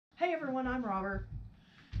Hey everyone, I'm Robert.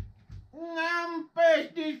 I'm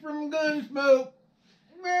Festus from Gunsmoke.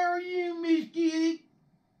 Where are you, Miss Kitty?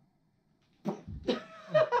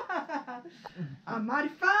 I'm mighty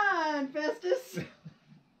fine, Festus.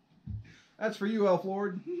 That's for you, Elf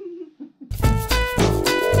Lord.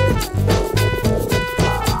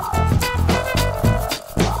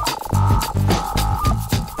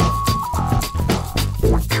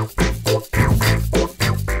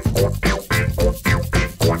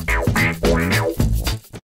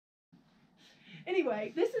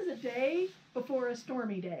 Anyway, this is a day before a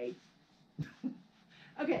stormy day.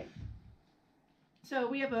 Okay, so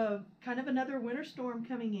we have a kind of another winter storm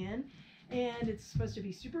coming in, and it's supposed to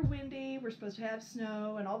be super windy. We're supposed to have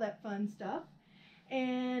snow and all that fun stuff.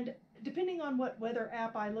 And depending on what weather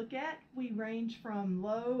app I look at, we range from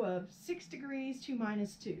low of 6 degrees to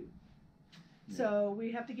 -2. So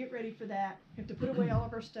we have to get ready for that. We have to put away all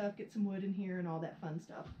of our stuff, get some wood in here, and all that fun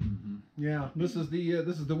stuff. Mm-hmm. Yeah, this is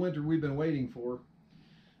the winter we've been waiting for.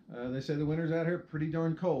 They say the winter's out here pretty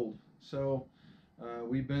darn cold, so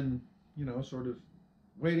we've been, you know, sort of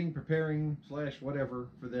waiting, preparing / whatever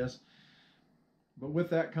for this. But with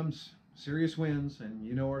that comes serious winds, and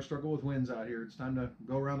you know our struggle with winds out here. It's time to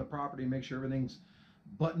go around the property and make sure everything's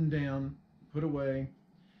buttoned down, put away.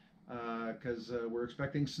 Because we're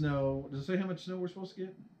expecting snow. Does it say how much snow we're supposed to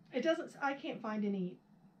get? It doesn't. I can't find any,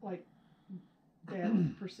 like,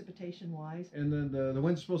 that precipitation wise. And then the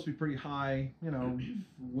wind's supposed to be pretty high. You know,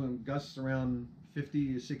 when gusts around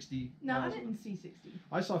 50 to 60. No, I miles. didn't see 60.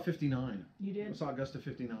 I saw 59. You did? I saw a gust of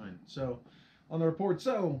 59. So on the report,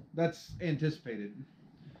 so that's anticipated.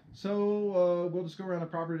 So we'll just go around the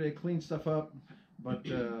property today, clean stuff up. But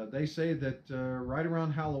they say that right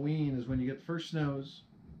around Halloween is when you get the first snows.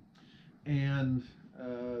 And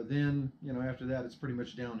then, you know, after that, it's pretty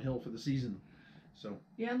much downhill for the season. So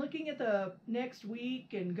yeah, and looking at the next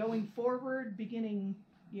week and going forward, beginning,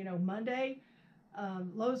 you know, Monday,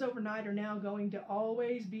 lows overnight are now going to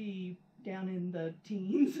always be down in the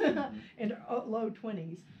teens and low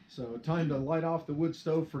 20s. So time to light off the wood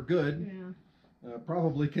stove for good. Yeah.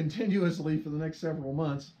 Probably continuously for the next several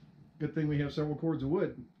months. Good thing we have several cords of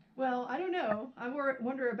wood. Well, I don't know. I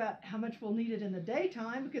wonder about how much we'll need it in the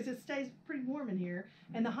daytime, because it stays pretty warm in here.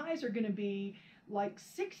 And the highs are going to be like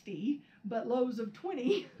 60, but lows of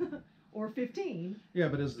 20 or 15. Yeah,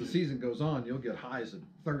 but as the season goes on, you'll get highs of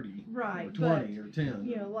 30 right, or 20 or 10.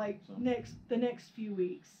 You know, like so. the next few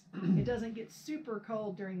weeks. It doesn't get super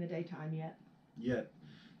cold during the daytime yet.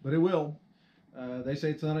 But it will. They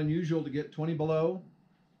say it's not unusual to get 20 below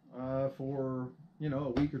for, you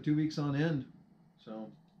know, a week or 2 weeks on end.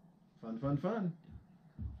 So fun.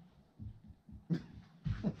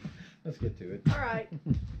 Let's get to it. All right.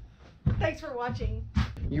 Thanks for watching.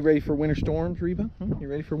 You ready for winter storms, Reba? Huh? You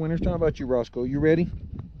ready for winter storm? How about you, Roscoe? You ready?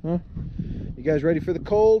 Huh? You guys ready for the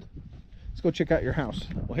cold? Let's go check out your house.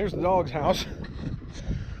 Well, here's the dog's house.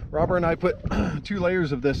 Robert and I put 2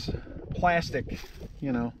 layers of this plastic,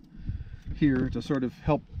 you know, here to sort of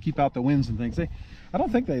help keep out the winds and things. I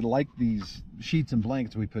don't think they like these sheets and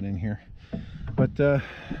blankets we put in here. But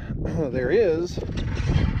there is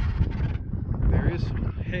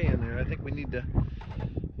some hay in there. I think we need to,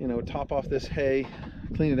 you know, top off this hay,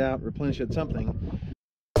 clean it out, replenish it, something.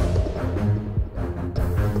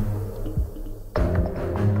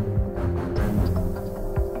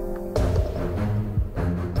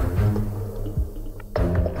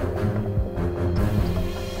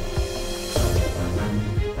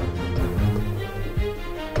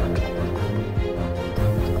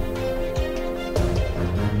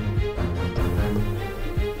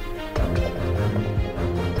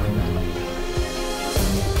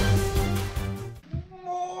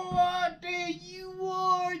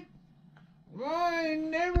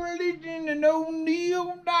 No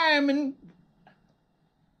Neil Diamond.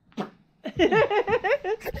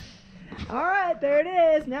 All right, there it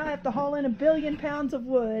is. Now I have to haul in 1 billion pounds of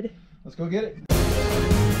wood. Let's go get it.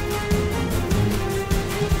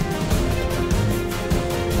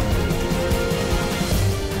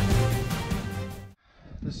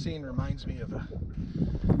 This scene reminds me of a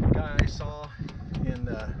guy I saw in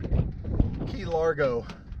Key Largo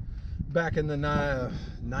back in the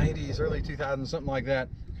 90s, early 2000s, something like that.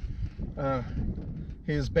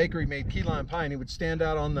 His bakery made key lime pie, and he would stand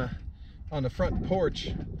out on the front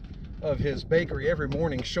porch of his bakery every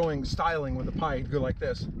morning showing styling with the pie. He'd go like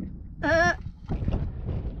this.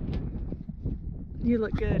 You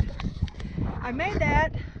look good. I made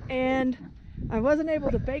that and I wasn't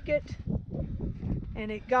able to bake it,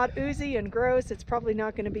 and it got oozy and gross. It's probably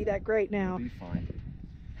not going to be that great now. It'll be fine.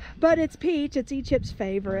 But it's Peach. It's E-Chip's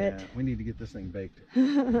favorite. Yeah, we need to get this thing baked.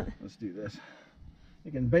 Let's do this.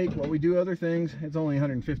 It can bake while we do other things. It's only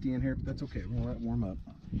 150 in here, but that's okay. We'll let it warm up.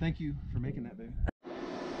 Thank you for making that, baby.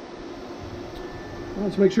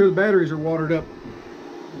 Let's make sure the batteries are watered up.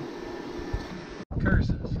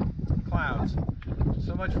 Curses, clouds.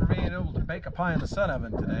 So much for being able to bake a pie in the sun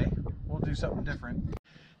oven today. We'll do something different.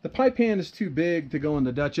 The pie pan is too big to go in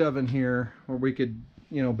the Dutch oven here, where we could,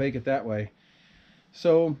 you know, bake it that way.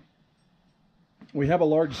 So we have a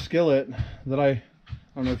large skillet that I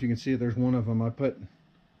don't know if you can see, there's one of them. I put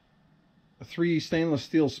 3 stainless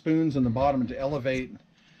steel spoons in the bottom to elevate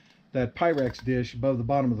that Pyrex dish above the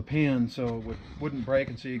bottom of the pan so it wouldn't break,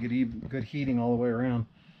 and so you get good heating all the way around.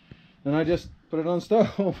 Then I just put it on the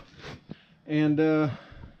stove, and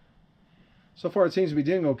so far it seems to be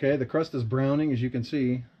doing okay. The crust is browning, as you can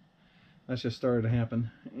see. That's just started to happen,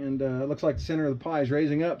 and it looks like the center of the pie is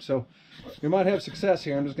raising up, so we might have success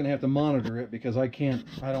here. I'm just going to have to monitor it because I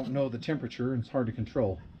don't know the temperature, and it's hard to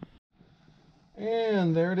control.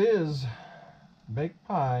 And there it is, baked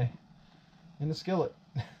pie in the skillet.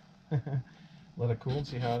 Let it cool and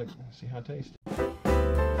see how it tastes.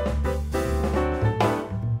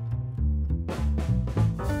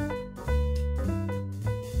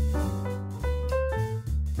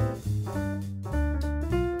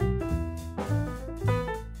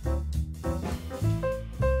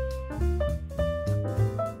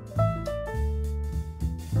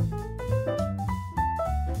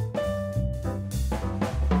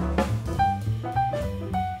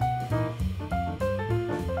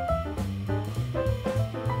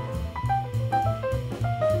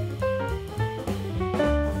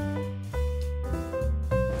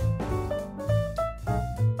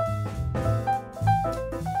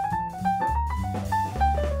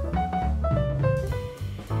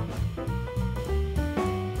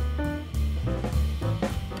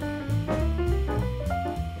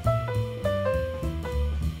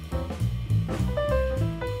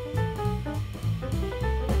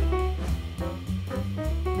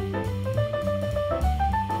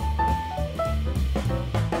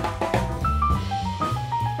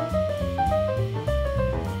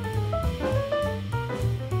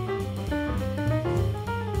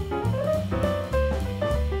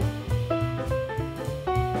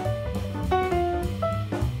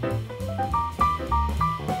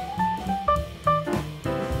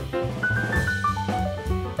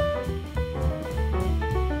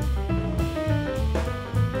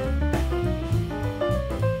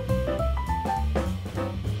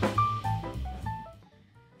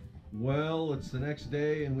 Well, it's the next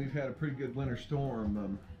day and we've had a pretty good winter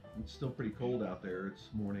storm. It's still pretty cold out there. It's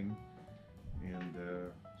morning, and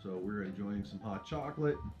so we're enjoying some hot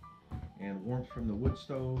chocolate and warmth from the wood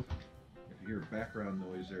stove. If you hear background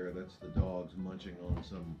noise there, that's the dogs munching on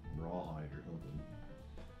some rawhide or something.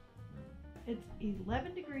 It's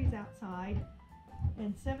 11 degrees outside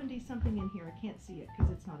and 70 something in here. I can't see it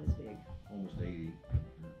because it's not as big. Almost 80.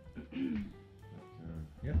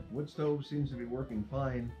 Yeah, wood stove seems to be working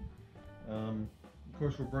fine. Of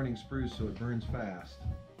course, we're burning spruce, so it burns fast.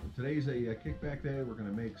 Today's a kickback day. We're going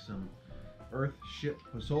to make some earth ship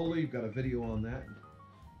pozole. We've got a video on that.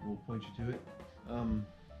 We'll point you to it.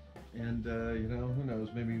 You know, who knows,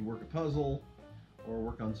 maybe work a puzzle or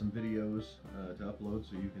work on some videos to upload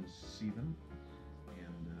so you can see them.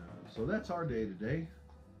 And so that's our day today.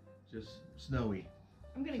 Just snowy.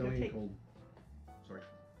 I'm going to snowy go take... and cold. Sorry.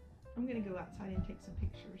 I'm going to go outside and take some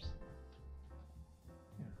pictures.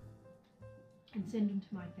 And send them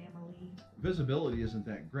to my family. Visibility isn't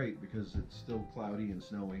that great because it's still cloudy and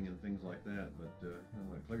snowing and things like that, but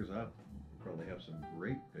when it clears up, we'll probably have some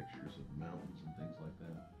great pictures of mountains and things like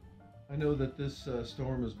that. I know that this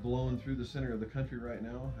storm is blowing through the center of the country right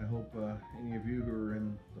now. I hope any of you who are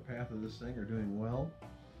in the path of this thing are doing well.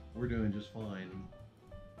 We're doing just fine.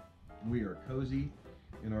 We are cozy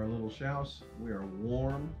in our little house. We are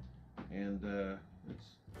warm, and it's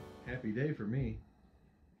a happy day for me.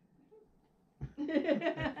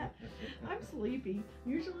 I'm sleepy.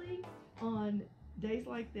 Usually on days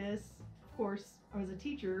like this, of course, I was a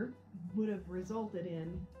teacher, would have resulted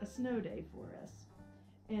in a snow day for us.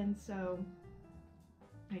 And so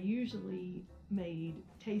I usually made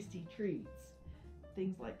tasty treats,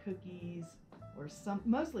 things like cookies or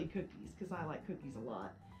mostly cookies because I like cookies a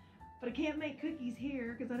lot. But I can't make cookies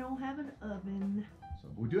here because I don't have an oven. So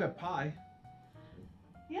we do have pie.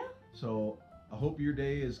 Yeah. So I hope your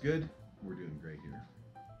day is good. We're doing great here.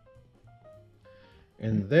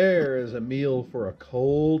 And there is a meal for a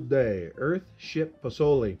cold day. Earth Ship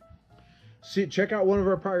Pozole. Check out one of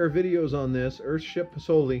our prior videos on this, Earth Ship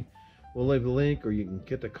Pozole. We'll leave the link, or you can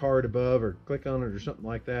get the card above or click on it or something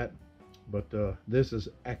like that. But this is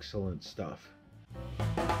excellent stuff.